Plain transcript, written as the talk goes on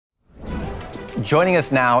Joining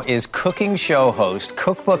us now is cooking show host,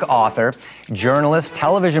 cookbook author, journalist,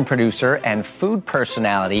 television producer, and food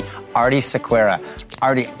personality, Aarti Sequeira.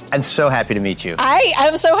 Aarti, I'm so happy to meet you. I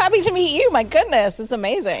am so happy to meet you. My goodness, it's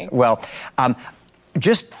amazing. Well,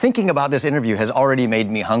 just thinking about this interview has already made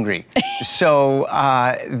me hungry. So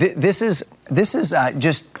this is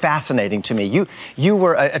just fascinating to me. You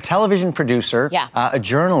were a television producer, a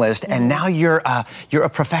journalist, and now you're a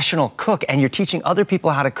professional cook, and you're teaching other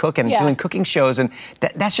people how to cook and doing cooking shows, and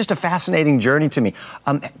that's just a fascinating journey to me.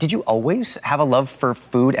 Did you always have a love for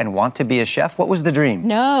food and want to be a chef? What was the dream?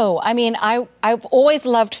 No, I mean, I've always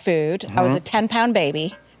loved food. I was a 10-pound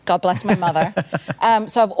baby. God bless my mother.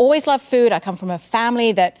 So I've always loved food. I come from a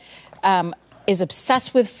family that is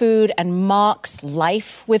obsessed with food and marks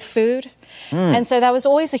life with food. And so that was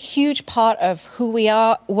always a huge part of who we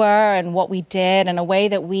were and what we did, and a way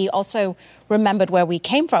that we also remembered where we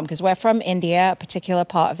came from, because we're from India, a particular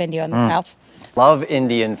part of India in the south. Love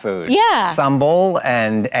Indian food. Yeah. Sambal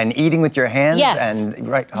and eating with your hands. Yes. And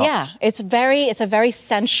right. Oh. Yeah. It's a very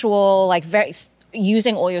sensual, like very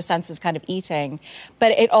using all your senses kind of eating,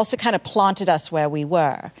 but it also kind of planted us where we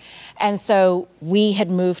were. And so we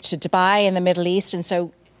had moved to Dubai in the Middle East, and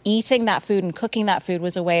so eating that food and cooking that food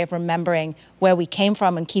was a way of remembering where we came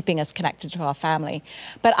from and keeping us connected to our family.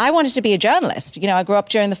 But I wanted to be a journalist. You know, I grew up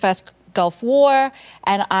during the first Gulf War,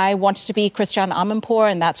 and I wanted to be Christiane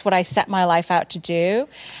Amanpour, and that's what I set my life out to do.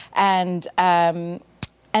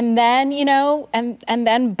 And then, you know, and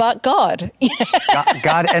then, but God.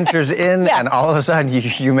 God enters in, and all of a sudden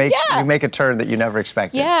you make a turn that you never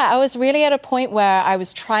expected. Yeah, I was really at a point where I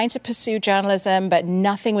was trying to pursue journalism, but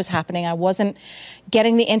nothing was happening. I wasn't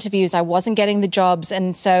getting the interviews. I wasn't getting the jobs.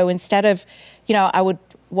 And so instead of, you know, I would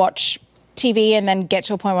watch TV and then get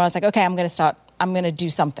to a point where I was like, okay, I'm going to do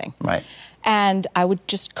something. Right. And I would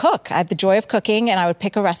just cook. I had the joy of cooking, and I would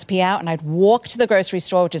pick a recipe out, and I'd walk to the grocery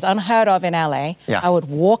store, which is unheard of in LA. Yeah. I would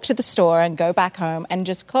walk to the store and go back home and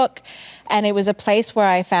just cook. And it was a place where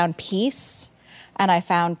I found peace, and I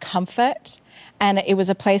found comfort. And it was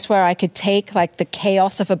a place where I could take like the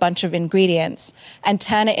chaos of a bunch of ingredients and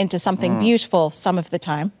turn it into something beautiful some of the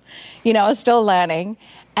time. You know, I was still learning.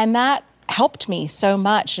 And that helped me so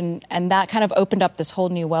much, and that kind of opened up this whole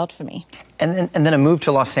new world for me. And then a move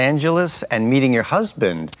to Los Angeles and meeting your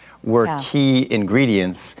husband were key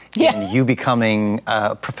ingredients in you becoming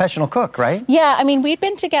a professional cook, right? Yeah, I mean, we'd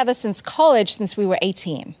been together since college, since we were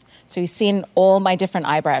 18. So he's seen all my different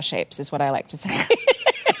eyebrow shapes, is what I like to say.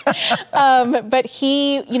 But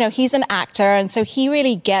he, you know, he's an actor, and so he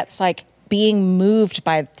really gets like being moved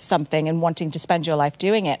by something and wanting to spend your life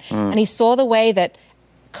doing it. And he saw the way that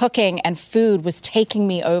cooking and food was taking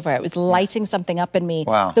me over. It was lighting something up in me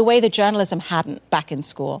the way that journalism hadn't back in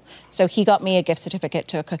school. So he got me a gift certificate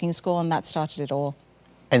to a cooking school, and that started it all.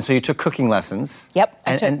 And so you took cooking lessons. Yep,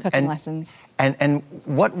 I took cooking lessons. And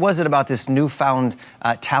what was it about this newfound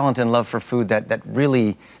talent and love for food that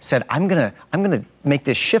really said, I'm gonna make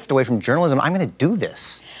this shift away from journalism. I'm gonna do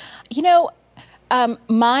this? You know,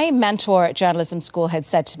 my mentor at journalism school had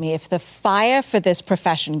said to me, if the fire for this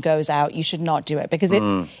profession goes out, you should not do it, because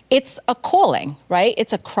it's a calling, right?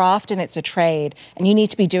 It's a craft and it's a trade, and you need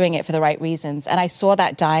to be doing it for the right reasons. And I saw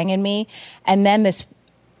that dying in me. And then this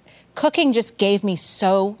cooking just gave me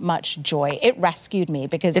so much joy. It rescued me,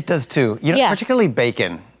 because it does too. You know, particularly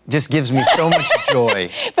bacon just gives me so much joy.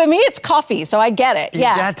 For me, it's coffee, so I get it.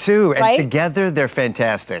 Yeah, that too. And together, they're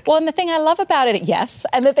fantastic. Well, and the thing I love about it,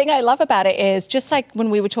 and the thing I love about it is, just like when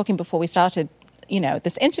we were talking before we started, you know,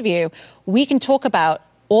 this interview, we can talk about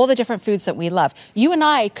all the different foods that we love. You and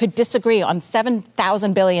I could disagree on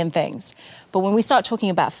 7,000 billion things, but when we start talking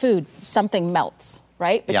about food, something melts,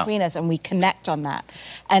 right, between us, and we connect on that.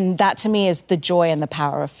 And that, to me, is the joy and the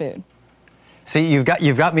power of food. See, you've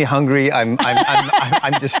got me hungry. I'm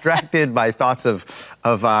distracted by thoughts of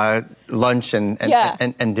lunch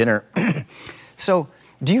and dinner. So,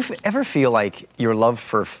 do you ever feel like your love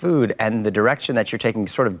for food and the direction that you're taking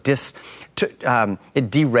sort of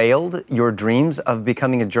it derailed your dreams of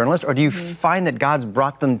becoming a journalist, or do you find that God's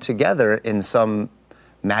brought them together in some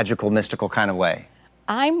magical, mystical kind of way?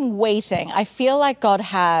 I'm waiting. I feel like God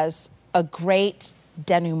has a great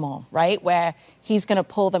denouement, right, where he's going to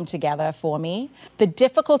pull them together for me. The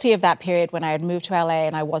difficulty of that period when I had moved to LA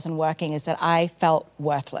and I wasn't working is that I felt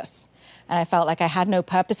worthless. And I felt like I had no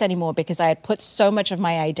purpose anymore, because I had put so much of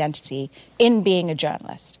my identity in being a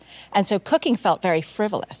journalist. And so cooking felt very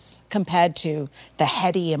frivolous compared to the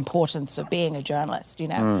heady importance of being a journalist, you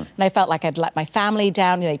know. And I felt like I'd let my family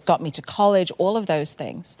down. They got me to college, all of those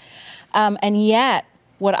things. And yet,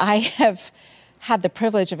 what I have had the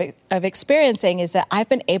privilege of experiencing is that I've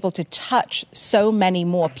been able to touch so many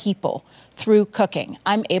more people through cooking.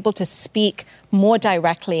 I'm able to speak more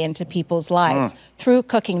directly into people's lives through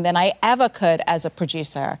cooking than I ever could as a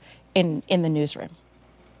producer in the newsroom.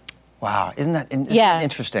 Wow, isn't that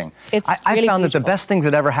interesting? It's I really found that the beautiful. best things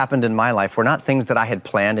that ever happened in my life were not things that I had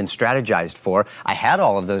planned and strategized for. I had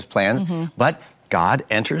all of those plans, but God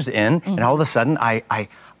enters in, and all of a sudden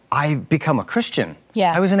I become a Christian.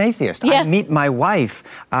 Yeah. I was an atheist. Yeah. I meet my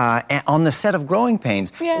wife on the set of Growing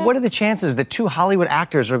Pains. Yeah. What are the chances that two Hollywood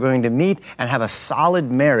actors are going to meet and have a solid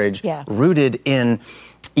marriage rooted in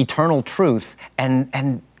eternal truth?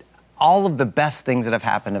 And all of the best things that have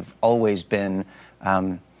happened have always been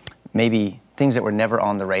maybe things that were never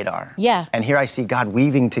on the radar. Yeah. And here I see God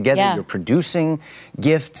weaving together your producing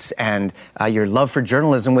gifts and your love for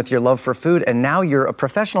journalism with your love for food. And now you're a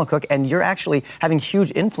professional cook and you're actually having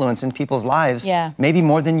huge influence in people's lives. Yeah. Maybe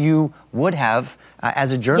more than you would have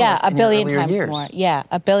as a journalist. Yeah, a billion in your earlier times years. more. Yeah,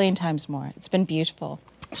 a billion times more. It's been beautiful.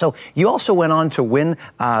 So you also went on to win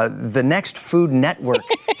the next Food Network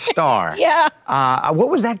star. Yeah. What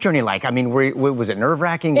was that journey like? I mean, was it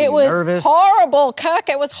nerve-wracking? Were It you was nervous? horrible, Kirk.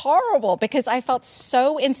 It was horrible because I felt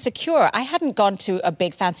so insecure. I hadn't gone to a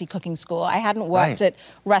big fancy cooking school. I hadn't worked at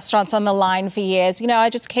restaurants on the line for years. You know, I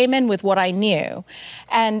just came in with what I knew.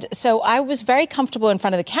 And so I was very comfortable in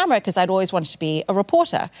front of the camera because I'd always wanted to be a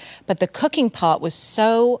reporter. But the cooking part was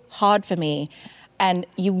so hard for me. And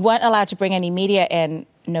you weren't allowed to bring any media in.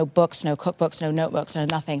 No books, no cookbooks, no notebooks, no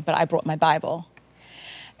nothing. But I brought my Bible.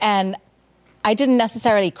 And I didn't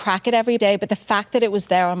necessarily crack it every day, but the fact that it was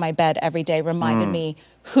there on my bed every day reminded me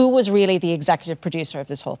who was really the executive producer of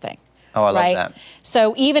this whole thing. Oh, I love that.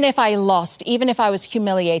 So even if I lost, even if I was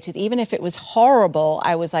humiliated, even if it was horrible,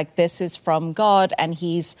 I was like, this is from God and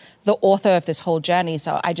he's the author of this whole journey,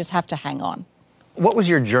 so I just have to hang on. What was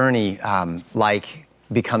your journey like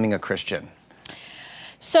becoming a Christian?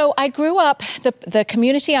 So I grew up, the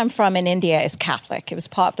community I'm from in India is Catholic. It was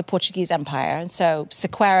part of the Portuguese Empire. And so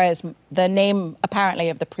Sequeira is the name, apparently,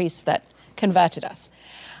 of the priest that converted us.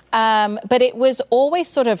 But it was always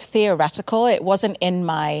sort of theoretical. It wasn't in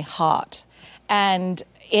my heart. And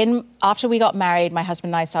after we got married, my husband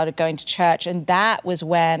and I started going to church. And that was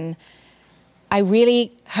when I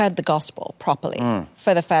really heard the gospel properly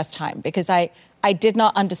for the first time. Because I did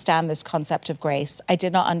not understand this concept of grace. I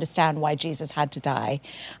did not understand why Jesus had to die.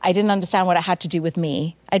 I didn't understand what it had to do with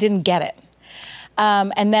me. I didn't get it.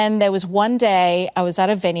 And then there was one day, I was at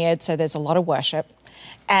a vineyard, so there's a lot of worship.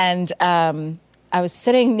 And I was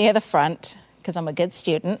sitting near the front, because I'm a good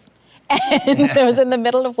student. And I was in the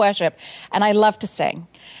middle of worship. And I love to sing.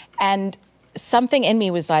 And something in me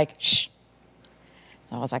was like, shh.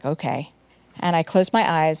 And I was like, okay. And I closed my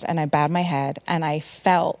eyes and I bowed my head and I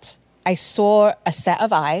saw a set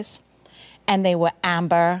of eyes, and they were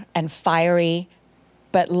amber and fiery,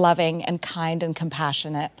 but loving and kind and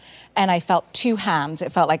compassionate. And I felt two hands.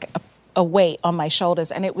 It felt like a weight on my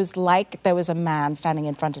shoulders. And it was like there was a man standing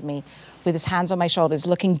in front of me with his hands on my shoulders,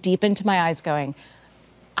 looking deep into my eyes, going,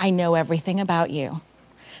 I know everything about you,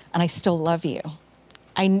 and I still love you.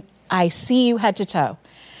 I see you head to toe,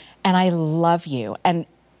 and I love you. And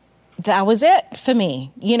that was it for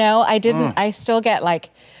me. You know, I still get like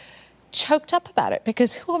choked up about it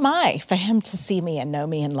because who am I for him to see me and know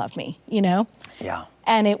me and love me, you know? Yeah.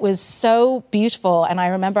 And it was so beautiful. And I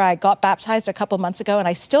remember I got baptized a couple months ago and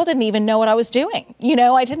I still didn't even know what I was doing. You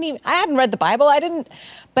know, I hadn't read the Bible.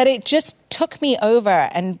 But it just took me over,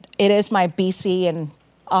 and it is my BC and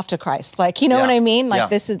after Christ. Like, you know what I mean? Like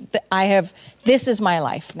this is my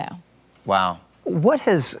life now. Wow. What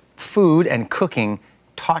has food and cooking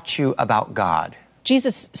taught you about God?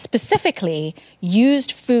 Jesus specifically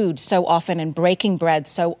used food so often and breaking bread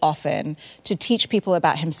so often to teach people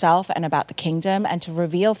about himself and about the kingdom and to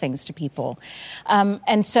reveal things to people.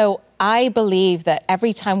 And so I believe that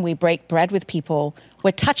every time we break bread with people,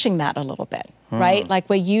 we're touching that a little bit, right? Like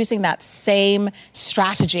we're using that same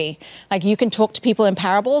strategy. Like you can talk to people in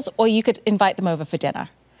parables or you could invite them over for dinner.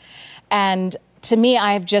 And to me,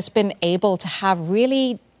 I've just been able to have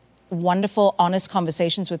really wonderful, honest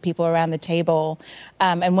conversations with people around the table.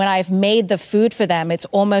 And when I've made the food for them, it's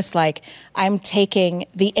almost like I'm taking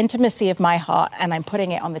the intimacy of my heart and I'm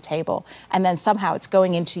putting it on the table. And then somehow it's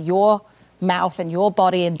going into your mouth and your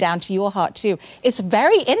body and down to your heart too. It's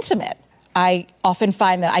very intimate. I often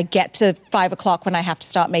find that I get to 5 o'clock when I have to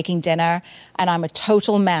start making dinner and I'm a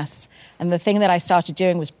total mess. And the thing that I started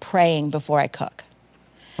doing was praying before I cook.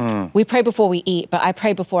 We pray before we eat, but I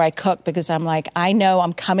pray before I cook because I'm like, I know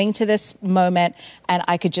I'm coming to this moment and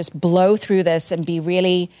I could just blow through this and be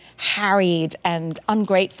really harried and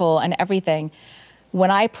ungrateful and everything. when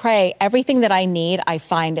I pray, everything that I need, I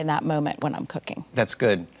find in that moment when I'm cooking. That's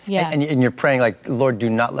good. Yeah. And you're praying like, Lord, do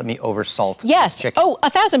not let me oversalt Yes. this chicken. Oh,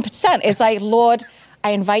 1,000%. It's like, Lord,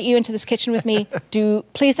 I invite you into this kitchen with me.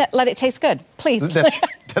 Please let it taste good. Please. That's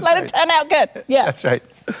let right. it turn out good. Yeah. That's right.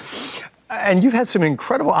 And you've had some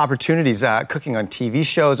incredible opportunities cooking on TV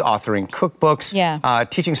shows, authoring cookbooks,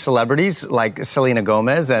 teaching celebrities like Selena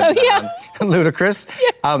Gomez and Ludacris.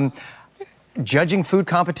 Yeah. Judging food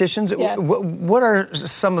competitions. Yeah. What are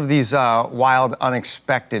some of these wild,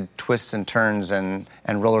 unexpected twists and turns and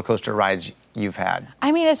roller coaster rides you've had?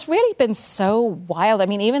 I mean, it's really been so wild. I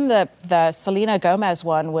mean, even the Selena Gomez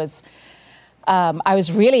one was, I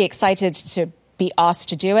was really excited to be asked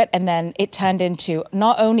to do it, and then it turned into,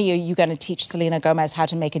 not only are you going to teach Selena Gomez how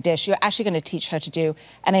to make a dish, you're actually going to teach her to do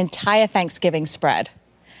an entire Thanksgiving spread.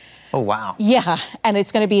 Oh, wow. Yeah, and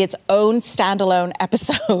it's going to be its own standalone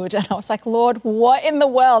episode. And I was like, Lord, what in the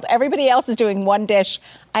world? Everybody else is doing one dish.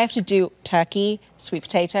 I have to do turkey, sweet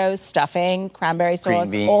potatoes, stuffing, cranberry sauce,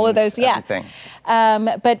 green beans, all of those. Everything.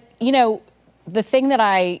 Yeah. But, you know, the thing that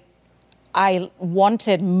I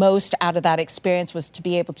wanted most out of that experience was to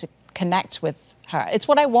be able to connect with her. It's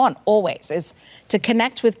what I want always, is to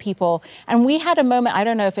connect with people. And we had a moment, I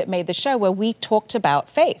don't know if it made the show, where we talked about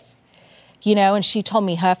faith. You know, and she told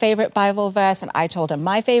me her favorite Bible verse, and I told her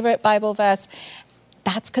my favorite Bible verse.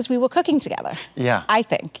 That's because we were cooking together. Yeah. I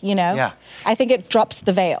think, you know? Yeah. I think it drops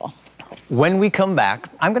the veil. When we come back,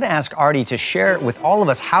 I'm going to ask Aarti to share with all of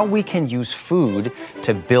us how we can use food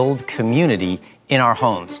to build community in our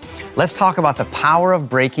homes. Let's talk about the power of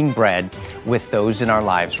breaking bread with those in our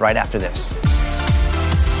lives right after this.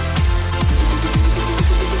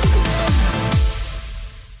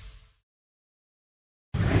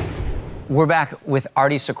 We're back with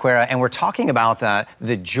Aarti Sequeira, and we're talking about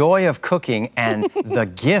the joy of cooking and the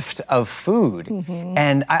gift of food. Mm-hmm.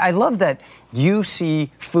 And I love that you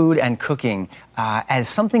see food and cooking as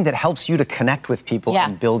something that helps you to connect with people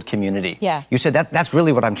and build community. Yeah. You said that's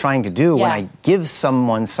really what I'm trying to do when I give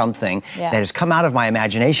someone something that has come out of my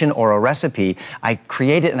imagination or a recipe. I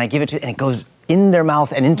create it and I give it to, and it goes in their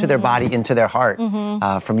mouth and into their body, into their heart,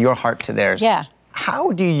 from your heart to theirs. Yeah.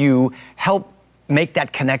 How do you help make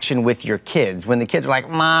that connection with your kids when the kids are like,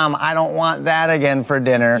 Mom, I don't want that again for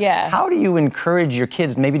dinner? Yeah. How do you encourage your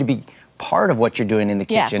kids maybe to be part of what you're doing in the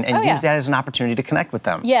kitchen and use that as an opportunity to connect with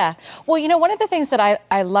them? Yeah. Well, you know, one of the things that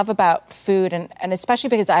I love about food, and especially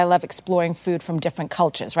because I love exploring food from different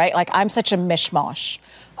cultures, right? Like, I'm such a mishmash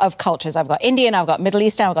of cultures. I've got Indian, I've got Middle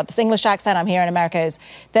Eastern, I've got this English accent, I'm here in America, is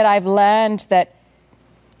that I've learned that,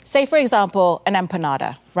 say, for example, an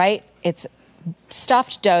empanada, right? It's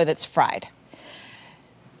stuffed dough that's fried.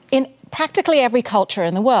 In practically every culture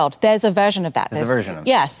in the world, there's a version of that. There's a version of it.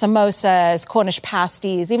 Yeah, samosas, Cornish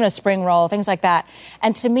pasties, even a spring roll, things like that.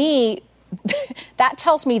 And to me, that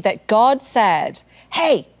tells me that God said,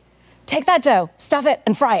 hey, take that dough, stuff it,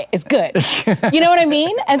 and fry it. It's good. You know what I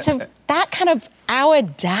mean? And so that kind of, our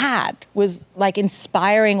dad was like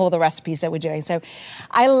inspiring all the recipes that we're doing. So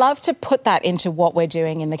I love to put that into what we're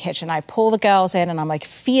doing in the kitchen. I pull the girls in and I'm like,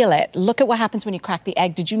 feel it. Look at what happens when you crack the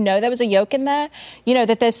egg. Did you know there was a yolk in there? You know,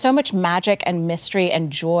 that there's so much magic and mystery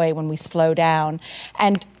and joy when we slow down.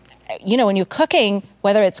 And, you know, when you're cooking,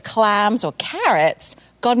 whether it's clams or carrots,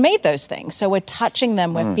 God made those things. So we're touching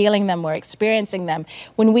them, we're feeling them, we're experiencing them.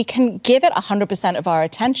 When we can give it 100% of our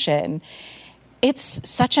attention, it's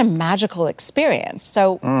such a magical experience.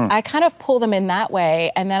 So I kind of pull them in that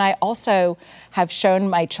way. And then I also have shown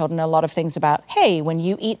my children a lot of things about, hey, when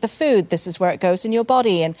you eat the food, this is where it goes in your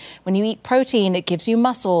body. And when you eat protein, it gives you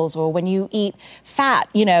muscles. Or when you eat fat,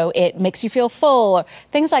 you know, it makes you feel full, or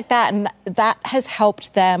things like that. And that has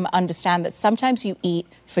helped them understand that sometimes you eat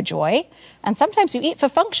for joy and sometimes you eat for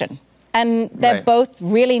function. And they're both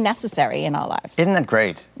really necessary in our lives. Isn't that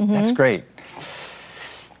great? That's great.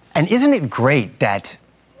 And isn't it great that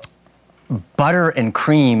butter and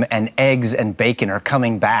cream and eggs and bacon are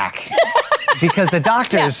coming back? Because the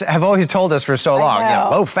doctors have always told us for so long, you know,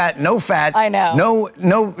 low fat, no fat, I know.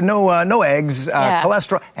 no eggs,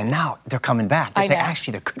 cholesterol, and now they're coming back. They say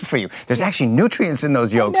actually they're good for you. There's actually nutrients in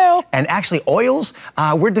those yolks, and actually oils.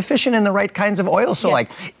 We're deficient in the right kinds of oils, so like.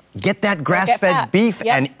 Get that grass-fed beef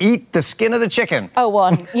and eat the skin of the chicken. Oh,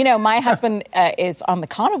 well, you know, my husband is on the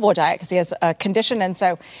carnivore diet because he has a condition, and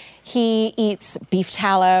so he eats beef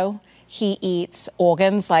tallow. He eats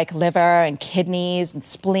organs like liver and kidneys and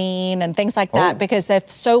spleen and things like that because they're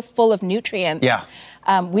so full of nutrients.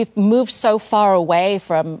 We've moved so far away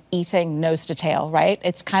from eating nose to tail, right?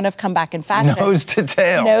 It's kind of come back in fashion. Nose to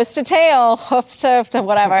tail. Nose to tail, hoof to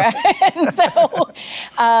whatever. And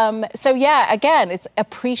so yeah, again, it's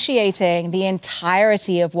appreciating the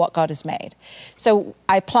entirety of what God has made. So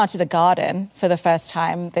I planted a garden for the first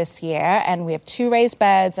time this year, and we have 2 raised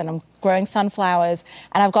beds, and I'm growing sunflowers,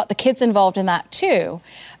 and I've got the kids involved in that too,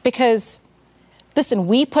 because listen,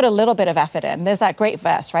 we put a little bit of effort in. There's that great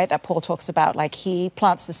verse, right, that Paul talks about, like he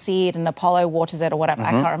plants the seed and Apollo waters it or whatever.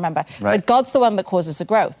 I can't remember. Right. But God's the one that causes the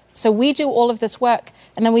growth. So we do all of this work,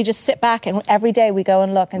 and then we just sit back, and every day we go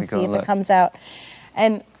and look and see if it comes out.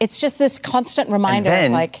 And it's just this constant reminder and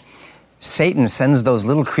then, of like... Satan sends those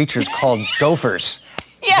little creatures called gophers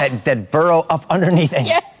Yes. that burrow up underneath and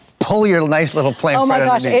just pull your nice little plants. Oh my right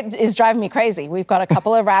gosh, underneath. it is driving me crazy. We've got a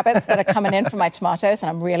couple of rabbits that are coming in for my tomatoes, and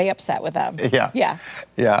I'm really upset with them.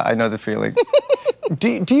 Yeah, I know the feeling.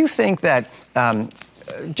 do you think that,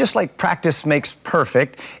 just like practice makes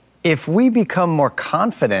perfect, if we become more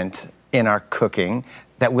confident in our cooking,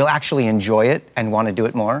 that we'll actually enjoy it and want to do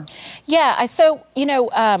it more? Yeah,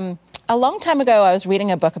 a long time ago, I was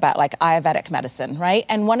reading a book about like Ayurvedic medicine, right?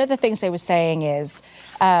 And one of the things they were saying is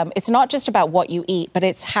it's not just about what you eat, but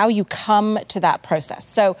it's how you come to that process.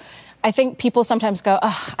 So I think people sometimes go,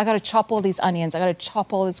 oh, I got to chop all these onions, I got to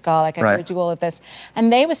chop all this garlic, I got to do all of this.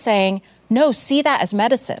 And they were saying, no, see that as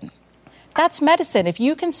medicine. That's medicine. If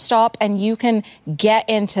you can stop and you can get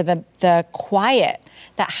into the quiet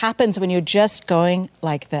that happens when you're just going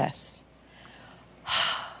like this.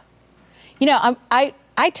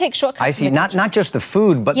 I take shortcuts. I see. Not just the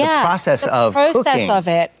food, but the process of cooking. The process of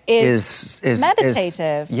it is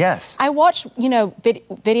meditative. Yes. I watch,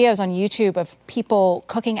 videos on YouTube of people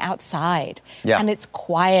cooking outside, and it's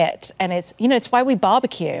quiet, and it's why we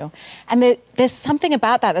barbecue, and there's something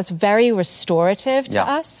about that that's very restorative to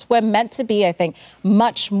us. We're meant to be, I think,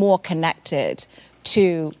 much more connected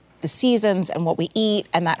to the seasons and what we eat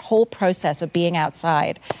and that whole process of being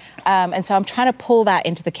outside. And so I'm trying to pull that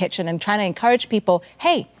into the kitchen and trying to encourage people,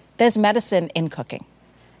 hey, there's medicine in cooking.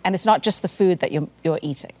 And it's not just the food that you're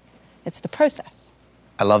eating. It's the process.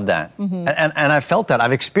 I love that. And I felt that.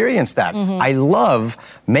 I've experienced that. I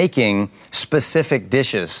love making specific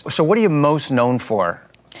dishes. So what are you most known for?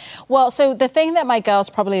 Well, so the thing that my girls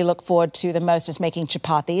probably look forward to the most is making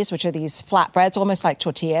chapatis, which are these flatbreads, almost like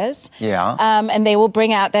tortillas. Yeah. And they will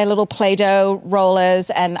bring out their little Play-Doh rollers,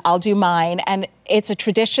 and I'll do mine. And it's a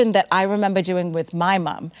tradition that I remember doing with my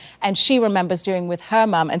mum, and she remembers doing with her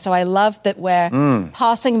mum. And so I love that we're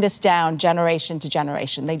passing this down generation to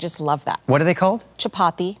generation. They just love that. What are they called?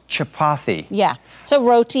 Chapati. Chapati. Yeah. So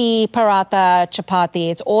roti, paratha,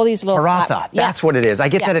 chapati. It's all these little... Paratha. That's what it is. I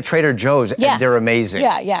get that at Trader Joe's, and they're amazing.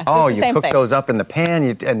 Yeah. So you cook those up in the pan,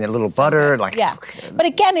 and a little butter. But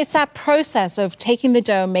again, it's that process of taking the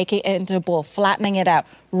dough, making it into a ball, flattening it out,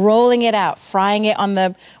 rolling it out, frying it on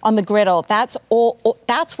the griddle. That's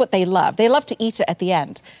what they love. They love to eat it at the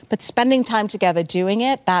end. But spending time together doing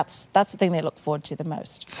it, that's the thing they look forward to the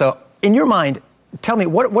most. So in your mind, tell me,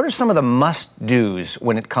 what are some of the must-dos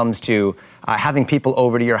when it comes to having people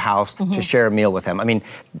over to your house to share a meal with them? I mean,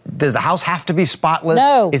 does the house have to be spotless?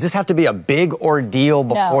 No. Does this have to be a big ordeal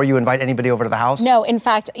before you invite anybody over to the house? No. In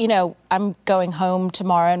fact, I'm going home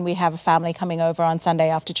tomorrow, and we have a family coming over on Sunday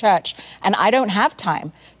after church, and I don't have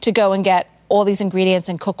time to go and get all these ingredients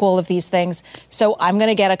and cook all of these things. So I'm going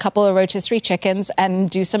to get a couple of rotisserie chickens and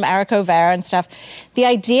do some haricot vert and stuff. The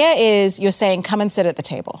idea is you're saying, come and sit at the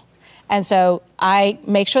table. And so I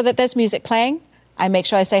make sure that there's music playing. I make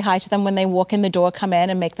sure I say hi to them when they walk in the door, come in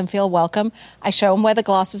and make them feel welcome. I show them where the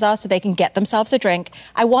glasses are so they can get themselves a drink.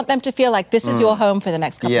 I want them to feel like this is your home for the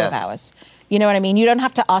next couple of hours. You know what I mean? You don't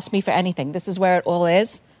have to ask me for anything. This is where it all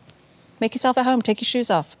is. Make yourself at home. Take your shoes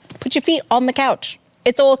off. Put your feet on the couch.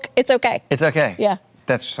 It's okay. It's okay. Yeah.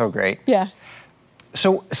 That's so great. Yeah.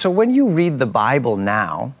 So when you read the Bible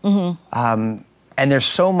now, and there's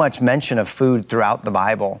so much mention of food throughout the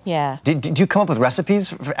Bible. Yeah. Do you come up with recipes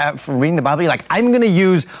for reading the Bible? You're like, I'm going to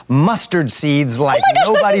use mustard seeds like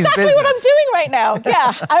nobody's that's exactly business. what I'm doing right now.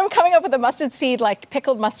 Yeah, I'm coming up with a mustard seed, like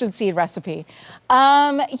pickled mustard seed recipe.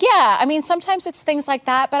 Yeah, I mean, sometimes it's things like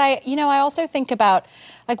that, but I also think about,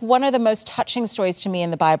 like, one of the most touching stories to me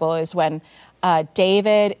in the Bible is when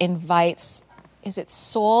David invites, is it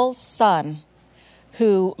Saul's son,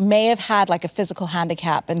 who may have had like a physical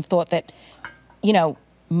handicap and thought that,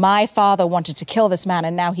 my father wanted to kill this man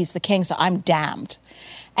and now he's the king, so I'm damned.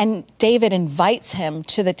 And David invites him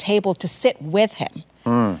to the table to sit with him.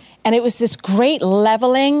 And it was this great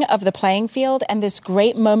leveling of the playing field and this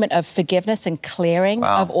great moment of forgiveness and clearing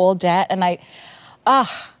of all debt. And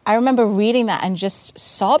I remember reading that and just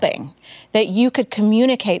sobbing that you could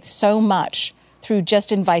communicate so much through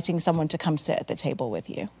just inviting someone to come sit at the table with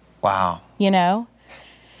you. Wow. You know?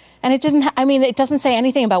 And it doesn't say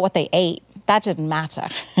anything about what they ate. That didn't matter.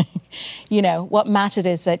 You know, what mattered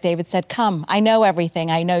is that David said, come, I know everything.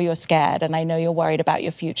 I know you're scared and I know you're worried about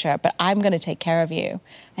your future, but I'm going to take care of you.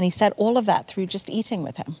 And he said all of that through just eating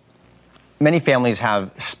with him. Many families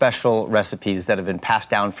have special recipes that have been passed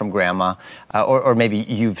down from grandma, or maybe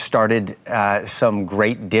you've started some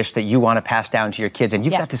great dish that you want to pass down to your kids, and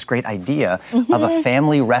you've got this great idea of a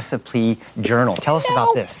family recipe journal. Tell us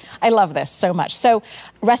about this. I love this so much. So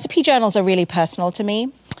recipe journals are really personal to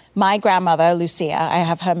me. My grandmother, Lucia, I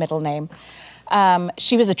have her middle name,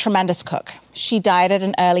 she was a tremendous cook. She died at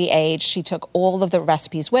an early age. She took all of the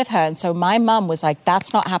recipes with her. And so my mum was like,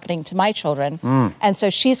 that's not happening to my children. And so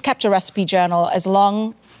she's kept a recipe journal as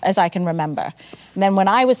long as I can remember. And then when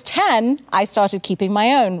I was 10, I started keeping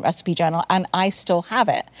my own recipe journal, and I still have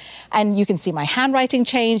it. And you can see my handwriting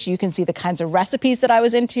change. You can see the kinds of recipes that I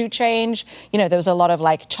was into change. You know, there was a lot of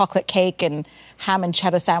like chocolate cake and ham and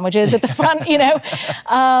cheddar sandwiches at the front, you know.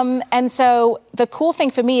 And so the cool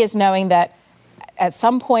thing for me is knowing that at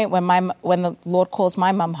some point when the Lord calls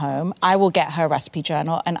my mum home, I will get her recipe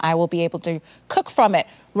journal and I will be able to cook from it,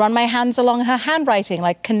 run my hands along her handwriting,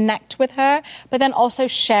 like connect with her, but then also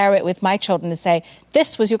share it with my children to say,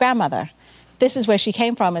 this was your grandmother. This is where she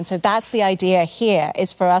came from. And so that's the idea here,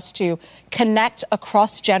 is for us to connect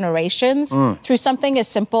across generations through something as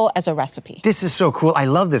simple as a recipe. This is so cool. I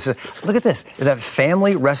love this. Look at this. It's a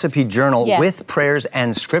family recipe journal with prayers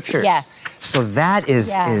and scriptures. Yes. So that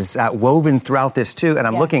is woven throughout this too. And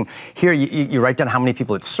I'm looking here, you write down how many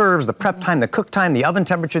people it serves, the prep time, the cook time, the oven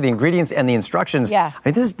temperature, the ingredients, and the instructions. Yeah. I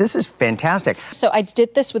mean, this is fantastic. So I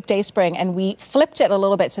did this with Dayspring, and we flipped it a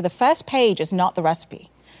little bit. So the first page is not the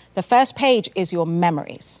recipe. The first page is your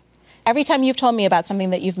memories. Every time you've told me about something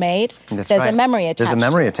that you've made, there's a memory attached. There's a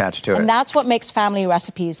memory attached to it. And that's what makes family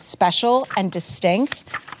recipes special and distinct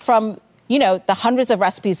from, you know, the hundreds of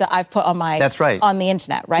recipes that I've put on on the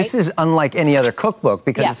internet, right? This is unlike any other cookbook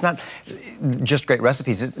because it's not just great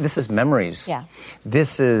recipes. This is memories. Yeah.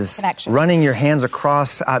 This is connection. Running your hands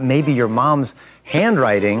across maybe your mom's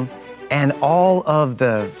handwriting and all of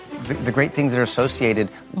the great things that are associated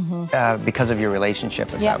because of your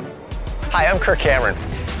relationship with them. Hi, I'm Kirk Cameron.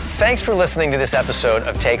 Thanks for listening to this episode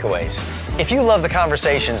of Takeaways. If you love the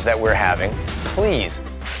conversations that we're having, please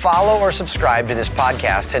follow or subscribe to this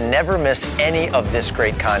podcast to never miss any of this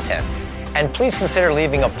great content. And please consider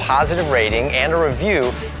leaving a positive rating and a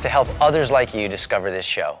review to help others like you discover this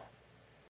show.